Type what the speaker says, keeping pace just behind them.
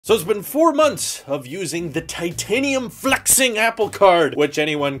So it's been 4 months of using the titanium flexing Apple Card, which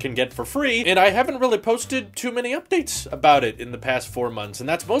anyone can get for free, and I haven't really posted too many updates about it in the past 4 months, and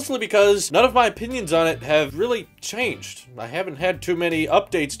that's mostly because none of my opinions on it have really changed. I haven't had too many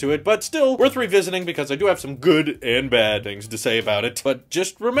updates to it, but still worth revisiting because I do have some good and bad things to say about it. But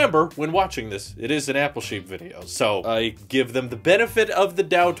just remember, when watching this, it is an Apple Sheep video, so I give them the benefit of the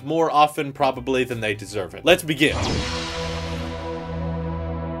doubt more often probably than they deserve it. Let's begin.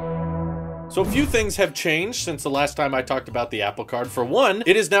 So a few things have changed since the last time I talked about the Apple Card. For one,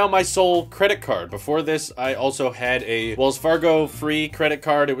 it is now my sole credit card. Before this, I also had a Wells Fargo free credit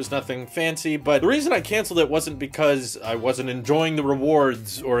card. It was nothing fancy, but the reason I canceled it wasn't because I wasn't enjoying the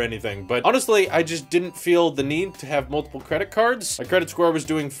rewards or anything, but honestly, I just didn't feel the need to have multiple credit cards. My credit score was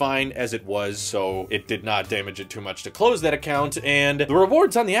doing fine as it was, so it did not damage it too much to close that account, and the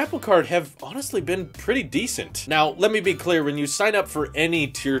rewards on the Apple Card have honestly been pretty decent. Now, let me be clear, when you sign up for any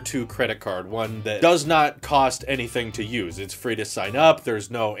Tier 2 credit card, one that does not cost anything to use. It's free to sign up,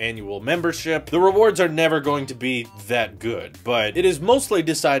 there's no annual membership. The rewards are never going to be that good, but it is mostly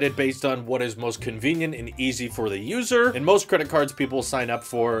decided based on what is most convenient and easy for the user, and most credit cards people sign up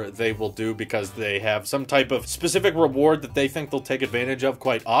for, they will do because they have some type of specific reward that they think they'll take advantage of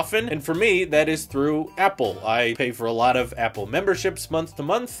quite often, and for me, that is through Apple. I pay for a lot of Apple memberships month to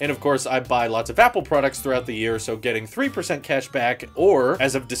month, and of course, I buy lots of Apple products throughout the year, so getting 3% cash back, or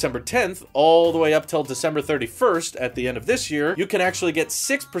as of December 10th, all the way up till December 31st at the end of this year, you can actually get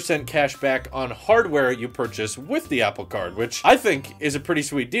 6% cash back on hardware you purchase with the Apple Card, which I think is a pretty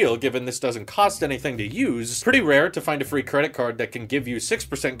sweet deal given this doesn't cost anything to use. Pretty rare to find a free credit card that can give you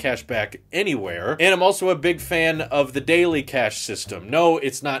 6% cash back anywhere. And I'm also a big fan of the daily cash system. No,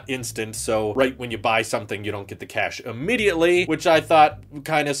 it's not instant, so right when you buy something, you don't get the cash immediately, which I thought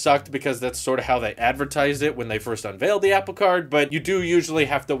kind of sucked because that's sort of how they advertised it when they first unveiled the Apple Card, but you do usually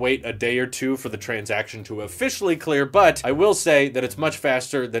have to wait a day or two for the transaction to officially clear, but I will say that it's much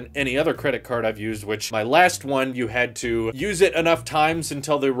faster than any other credit card I've used, which my last one, you had to use it enough times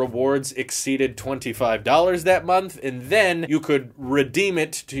until the rewards exceeded $25 that month, and then you could redeem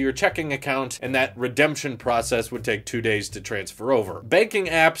it to your checking account, and that redemption process would take 2 days to transfer over. Banking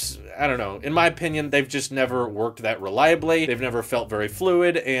apps, I don't know, in my opinion, they've just never worked that reliably. They've never felt very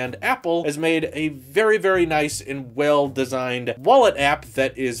fluid, and Apple has made a very, very nice and well-designed wallet app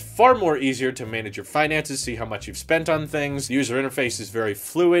that is far more easier to manage your finances, see how much you've spent on things. The user interface is very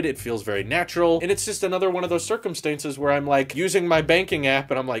fluid, it feels very natural, and it's just another one of those circumstances where I'm like using my banking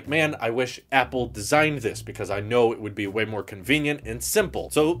app and I'm like, man, I wish Apple designed this because I know it would be way more convenient and simple.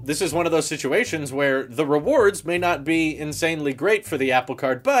 So this is one of those situations where the rewards may not be insanely great for the Apple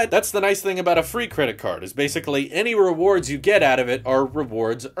Card, but that's the nice thing about a free credit card is basically any rewards you get out of it are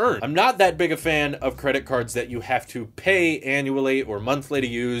rewards earned. I'm not that big a fan of credit cards that you have to pay annually or monthly to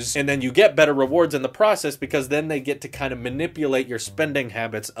use, and then you get better rewards in the process because then they get to kind of manipulate your spending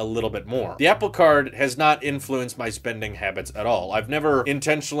habits a little bit more. The Apple Card has not influenced my spending habits at all. I've never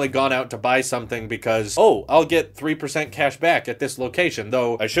intentionally gone out to buy something because, oh, I'll get 3% cash back at this location,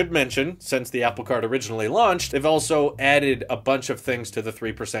 though I should mention, since the Apple Card originally launched, they've also added a bunch of things to the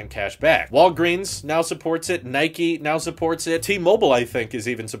 3% cash back. Walgreens now supports it, Nike now supports it, T-Mobile I think is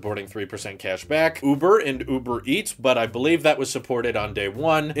even supporting 3% cash back, Uber and Uber Eats, but I believe that was supported on day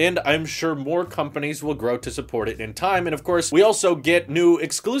one, and I'm sure more companies will grow to support it in time. And of course, we also get new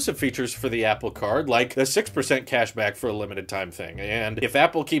exclusive features for the Apple Card, like the 6% cashback for a limited time thing. And if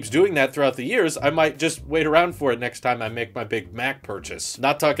Apple keeps doing that throughout the years, I might just wait around for it next time I make my Big Mac purchase.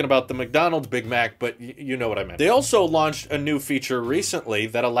 Not talking about the McDonald's Big Mac, but you know what I meant. They also launched a new feature recently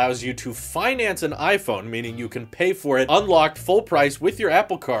that allows you to finance an iPhone, meaning you can pay for it unlocked full price with your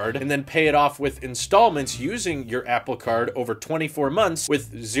Apple Card and then pay it off with installments using your Apple Card over 24 months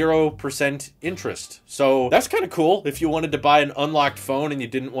with 0% interest. So that's kind of cool. If you wanted to buy an unlocked phone and you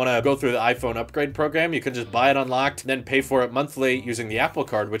didn't want to go through the iPhone upgrade program, you can just buy it unlocked, then pay for it monthly using the Apple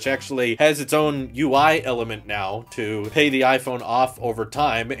Card, which actually has its own UI element now to pay the iPhone off over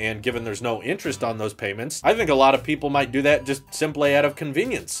time, and given there's no interest on those payments, I think a lot of people might do that just simply out of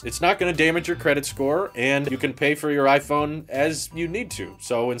convenience. It's not going to damage your credit score, and you can pay for your iPhone as you need to.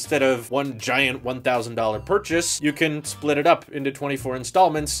 So instead of one giant $1,000 purchase, you can split it up into 24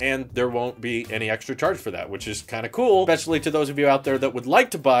 installments, and there won't be any extra charge for that, which is kind of cool, especially to those of you out there that would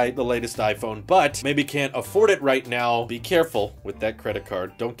like to buy the latest iPhone, but maybe can't afford it right now. Be careful with that credit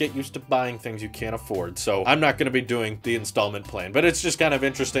card. Don't get used to buying things you can't afford. So I'm not going to be doing the installment plan, but it's just kind of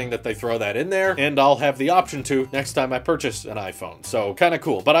interesting that they throw that in there, and I'll have the option to next time I purchase an iPhone. So kind of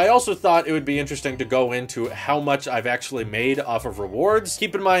cool. But I also thought it would be interesting to go into how much I've actually made off of rewards.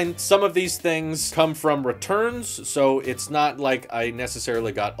 Keep in mind, some of these things come from returns, so it's not like I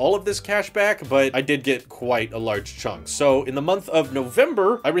necessarily got not all of this cash back, but I did get quite a large chunk. So in the month of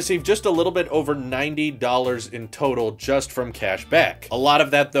November, I received just a little bit over $90 in total just from cash back. A lot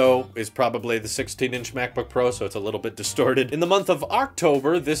of that though is probably the 16-inch MacBook Pro, so it's a little bit distorted. In the month of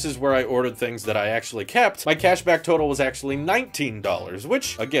October, this is where I ordered things that I actually kept. My cash back total was actually $19,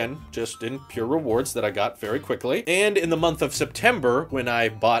 which again, just in pure rewards that I got very quickly. And in the month of September, when I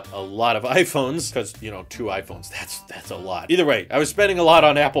bought a lot of iPhones, because, you know, 2 iPhones, that's a lot. Either way, I was spending a lot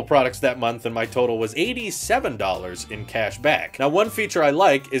on Apple products that month, and my total was $87 in cash back. Now, one feature I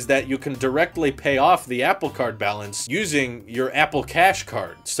like is that you can directly pay off the Apple Card balance using your Apple Cash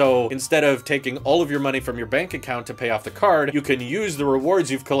card. So instead of taking all of your money from your bank account to pay off the card, you can use the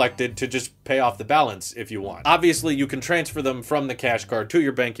rewards you've collected to just pay off the balance if you want. Obviously, you can transfer them from the cash card to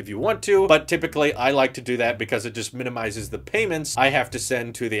your bank if you want to, but typically I like to do that because it just minimizes the payments I have to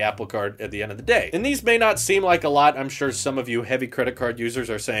send to the Apple Card at the end of the day. And these may not seem like a lot. I'm sure some of you heavy credit card users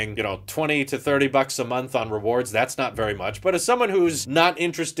are saying, you know, 20 to 30 bucks a month on rewards, that's not very much. But as someone who's not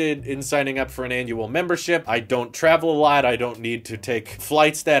interested in signing up for an annual membership, I don't travel a lot, I don't need to take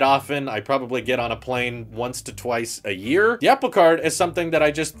flights that often, I probably get on a plane once to twice a year. The Apple Card is something that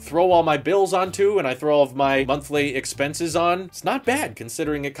I just throw all my bills onto and I throw all of my monthly expenses on. It's not bad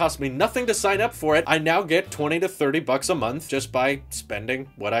considering it cost me nothing to sign up for it. I now get 20 to 30 bucks a month just by spending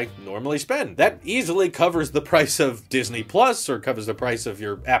what I normally spend. That easily covers the price of Disney Plus or covers the price of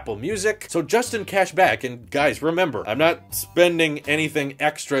your Apple Music. So just in cash back, and guys, remember, I'm not spending anything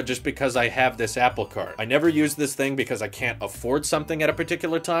extra just because I have this Apple Card. I never use this thing because I can't afford something at a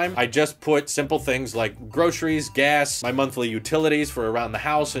particular time. I just put simple things like groceries, gas, my monthly utilities for around the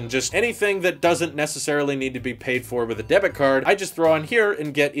house, and just anything that doesn't necessarily need to be paid for with a debit card, I just throw on here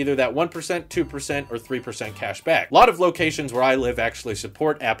and get either that 1%, 2%, or 3% cash back. A lot of locations where I live actually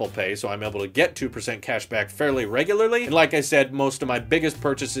support Apple Pay, so I'm able to get 2% cash back fairly regularly. And like I said, most of my biggest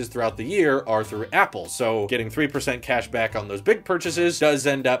purchases throughout the year are through Apple, so getting 3% cash back on those big purchases does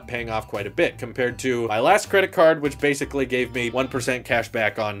end up paying off quite a bit compared to my last credit card, which basically gave me 1% cash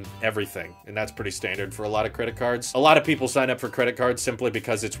back on everything. And that's pretty standard for a lot of credit cards. A lot of people sign up for credit cards simply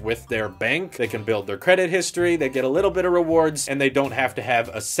because it's with their bank. They can build their credit history, they get a little bit of rewards, and they don't have to have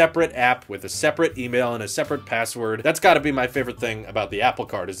a separate app with a separate email and a separate password. That's got to be my favorite thing about the Apple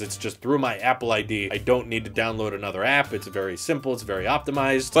Card, is it's just through my Apple ID. I don't need to download another app. It's very simple, it's very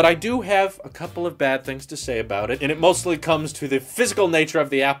optimized. But I do have a couple of bad things to say about it, and it mostly comes to the physical nature of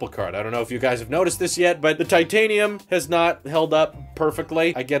the Apple Card. I don't know if you guys have noticed this yet, but the titanium has not held up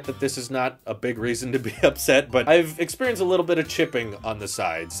perfectly. I get that this is not a big reason to be upset, but I've experienced a little bit of chipping on the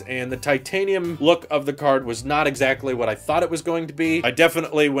sides, and the titanium look of the card was not exactly what I thought it was going to be. I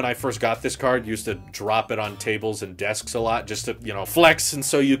definitely, when I first got this card, used to drop it on tables and desks a lot just to, you know, flex, and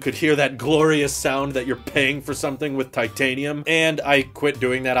so you could hear that glorious sound that you're paying for something with titanium. And I quit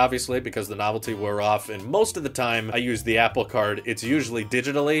doing that, obviously, because the novelty wore off, and most of the time I use the Apple Card, it's usually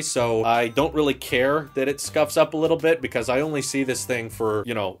digitally, so I don't really care that it scuffs up a little bit because I only see this thing for,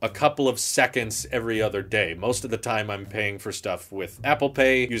 you know, a couple of seconds every other day. Most of the time I'm paying for stuff with Apple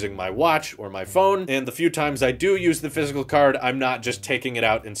Pay, using my watch or my phone, and the few times I do use the physical card, I'm not just taking it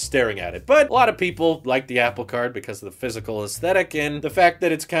out and staring at it. But a lot of people like the Apple Card because of the physical aesthetic, and the fact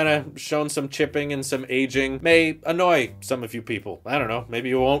that it's kind of shown some chipping and some aging may annoy some of you people. I don't know, maybe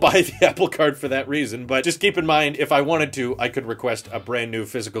you won't buy the Apple Card for that reason, but just keep in mind, if I wanted to, I could request a brand new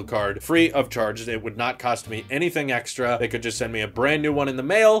physical card free of charge. It would not cost me anything extra. They could just send me a brand new one in the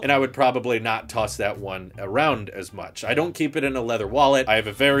mail, and I would probably not toss that one around as much. I don't keep it in a leather wallet. I have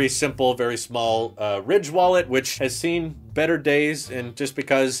a very simple, very small Ridge wallet, which has seen better days, and just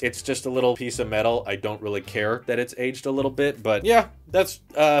because it's just a little piece of metal, I don't really care that it's aged a little bit. But yeah, that's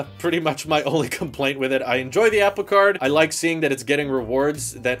pretty much my only complaint with it. I enjoy the Apple Card. I like seeing that it's getting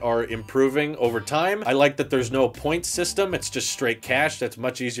rewards that are improving over time. I like that there's no points system. It's just straight cash. That's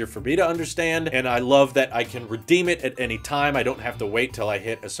much easier for me to understand. And I love that I can redeem it at any time. I don't have to wait till I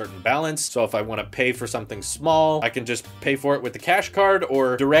hit a certain balance. So if I want to pay for something small, I can just pay for it with the cash card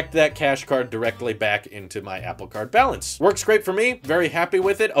or direct that cash card directly back into my Apple Card balance. Works great for me. Very happy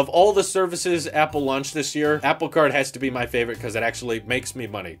with it. Of all the services Apple launched this year, Apple Card has to be my favorite because it actually makes me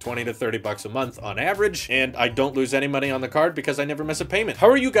money, 20 to 30 bucks a month on average, and I don't lose any money on the card because I never miss a payment. How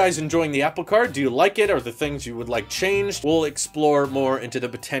are you guys enjoying the Apple Card? Do you like it? Are there things you would like changed? We'll explore more into the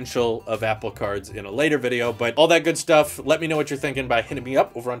potential of Apple Cards in a later video, but all that good stuff, let me know what you're thinking by hitting me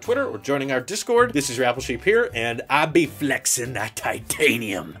up over on Twitter or joining our Discord. This is your Apple Sheep here, and I be flexing that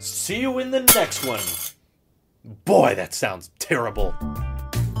titanium. See you in the next one. Boy, that sounds terrible.